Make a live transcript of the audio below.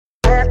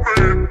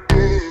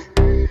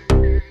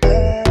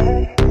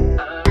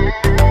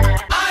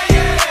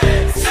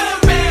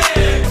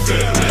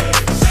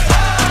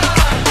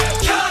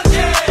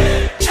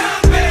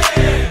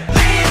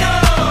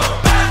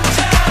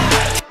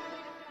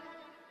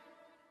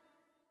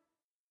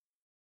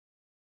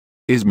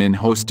Is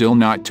Minho still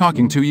not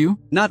talking to you?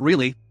 Not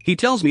really. He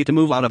tells me to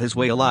move out of his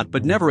way a lot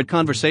but never at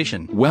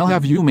conversation. Well,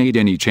 have you made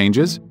any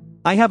changes?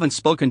 I haven't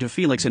spoken to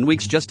Felix in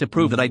weeks just to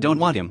prove that I don't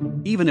want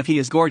him, even if he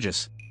is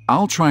gorgeous.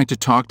 I'll try to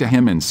talk to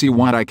him and see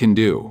what I can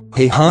do.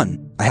 Hey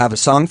hun, I have a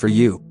song for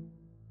you.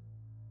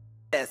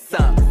 I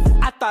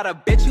thought a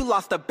bitch you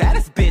lost the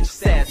baddest bitch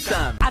said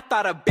some. I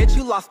thought a bitch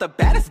you lost the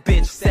baddest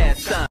bitch said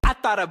some. I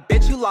thought a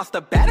bitch you lost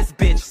the baddest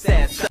bitch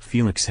said some.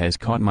 Felix has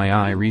caught my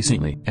eye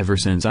recently. Ever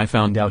since I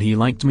found out he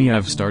liked me,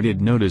 I've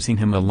started noticing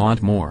him a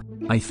lot more.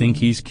 I think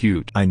he's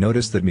cute. I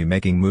noticed that me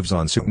making moves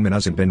on Suitman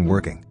hasn't been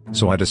working,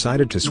 so I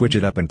decided to switch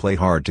it up and play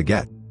hard to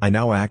get. I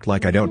now act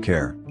like I don't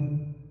care.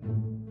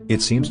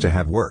 It seems to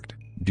have worked.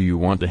 Do you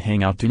want to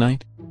hang out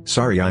tonight?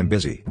 Sorry, I'm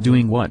busy.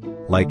 Doing what?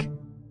 Like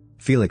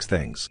Felix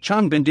things.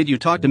 Changbin, did you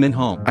talk to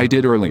Minho? I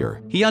did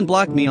earlier. He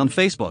unblocked me on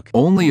Facebook.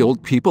 Only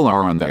old people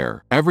are on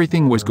there.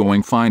 Everything was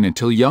going fine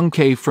until Young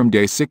K from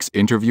Day 6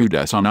 interviewed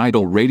us on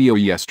Idol Radio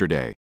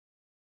yesterday.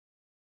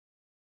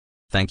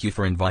 Thank you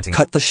for inviting.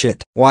 Cut the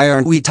shit. Why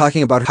aren't we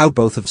talking about how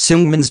both of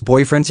Seungmin's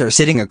boyfriends are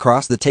sitting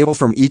across the table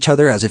from each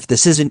other as if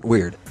this isn't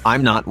weird?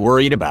 I'm not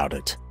worried about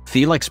it.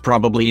 Felix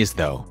probably is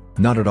though.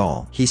 Not at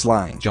all. He's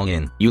lying.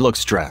 Jongin, You look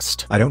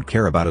stressed. I don't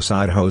care about a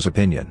side hoe's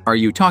opinion. Are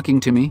you talking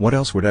to me? What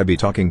else would I be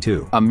talking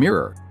to? A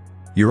mirror.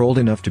 You're old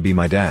enough to be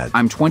my dad.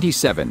 I'm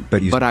 27.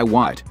 But I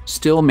what?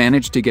 Still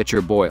managed to get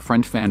your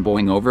boyfriend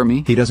fanboying over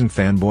me? He doesn't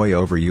fanboy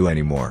over you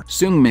anymore.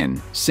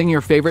 Seungmin, sing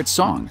your favorite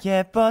song.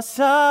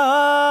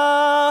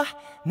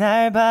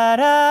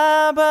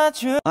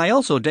 I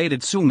also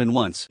dated Seungmin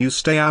once. You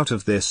stay out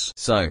of this.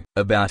 So,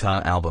 about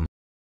our album.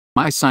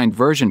 My signed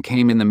version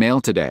came in the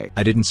mail today.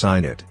 I didn't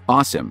sign it.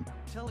 Awesome.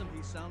 Tell him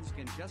he sounds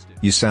congested.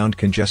 You sound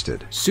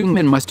congested.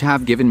 Seungmin must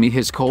have given me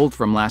his cold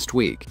from last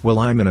week. Well,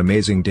 I'm an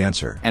amazing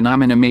dancer. And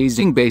I'm an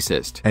amazing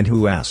bassist. And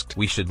who asked?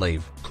 We should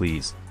leave,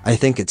 please. I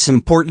think it's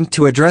important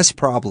to address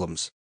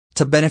problems.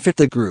 To benefit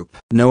the group,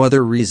 no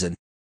other reason.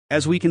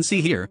 As we can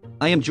see here,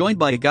 I am joined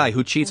by a guy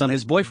who cheats on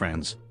his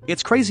boyfriends.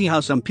 It's crazy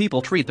how some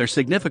people treat their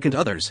significant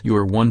others.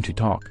 You're one to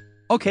talk.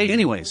 Okay,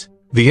 anyways.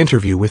 The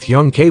interview with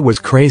Young K was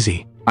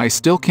crazy. I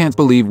still can't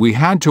believe we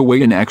had to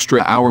wait an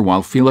extra hour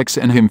while Felix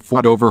and him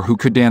fought over who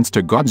could dance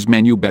to God's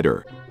Menu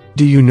better.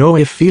 Do you know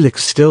if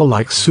Felix still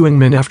likes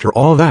Seungmin after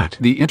all that?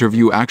 The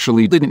interview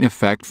actually didn't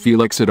affect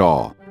Felix at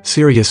all.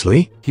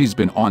 Seriously? He's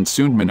been on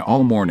Seungmin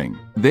all morning.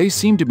 They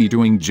seem to be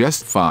doing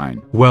just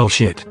fine. Well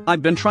shit.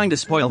 I've been trying to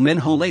spoil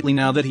Minho lately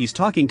now that he's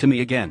talking to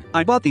me again.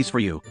 I bought these for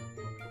you.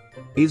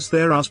 Is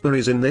there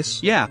raspberries in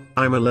this? Yeah.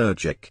 I'm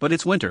allergic. But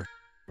it's winter.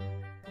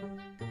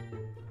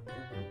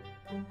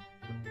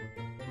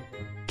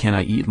 Can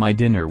I eat my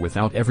dinner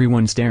without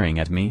everyone staring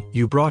at me?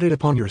 You brought it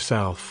upon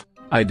yourself.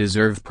 I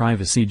deserve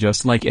privacy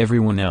just like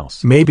everyone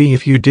else. Maybe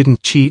if you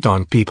didn't cheat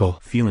on people.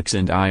 Felix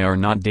and I are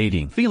not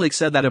dating. Felix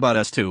said that about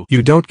us too.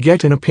 You don't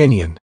get an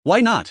opinion. Why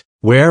not?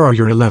 Where are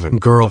your 11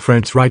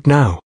 girlfriends right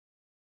now?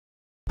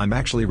 I'm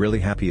actually really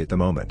happy at the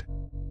moment.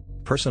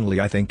 Personally,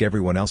 I think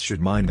everyone else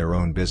should mind their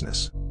own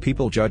business.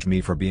 People judge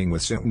me for being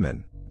with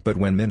Seungmin, but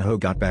when Minho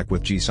got back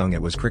with Jisung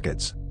it was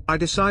crickets. I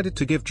decided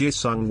to give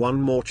Jisung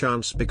one more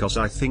chance because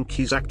I think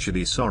he's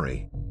actually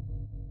sorry.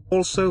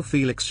 Also,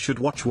 Felix should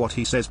watch what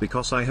he says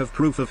because I have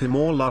proof of him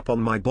all up on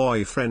my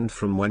boyfriend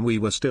from when we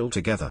were still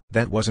together.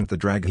 That wasn't the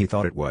drag he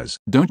thought it was.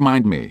 Don't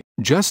mind me.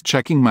 Just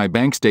checking my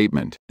bank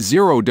statement.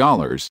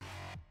 $0.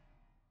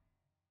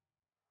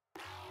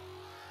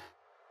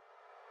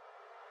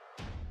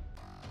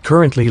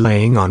 Currently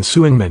laying on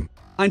Seungmin.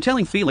 I'm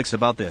telling Felix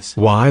about this.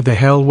 Why the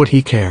hell would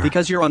he care?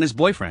 Because you're on his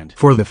boyfriend.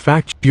 For the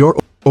fact you're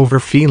over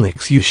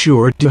Felix, you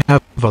sure do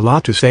have a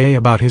lot to say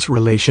about his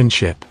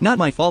relationship. Not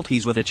my fault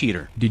he's with a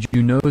cheater. Did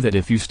you know that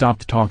if you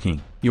stopped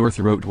talking, your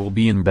throat will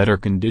be in better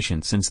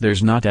condition since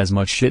there's not as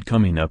much shit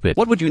coming up it?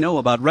 What would you know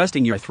about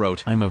resting your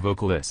throat? I'm a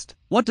vocalist.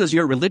 What does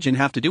your religion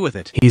have to do with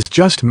it? He's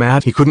just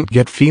mad he couldn't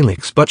get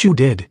Felix, but you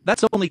did.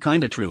 That's only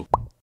kinda true.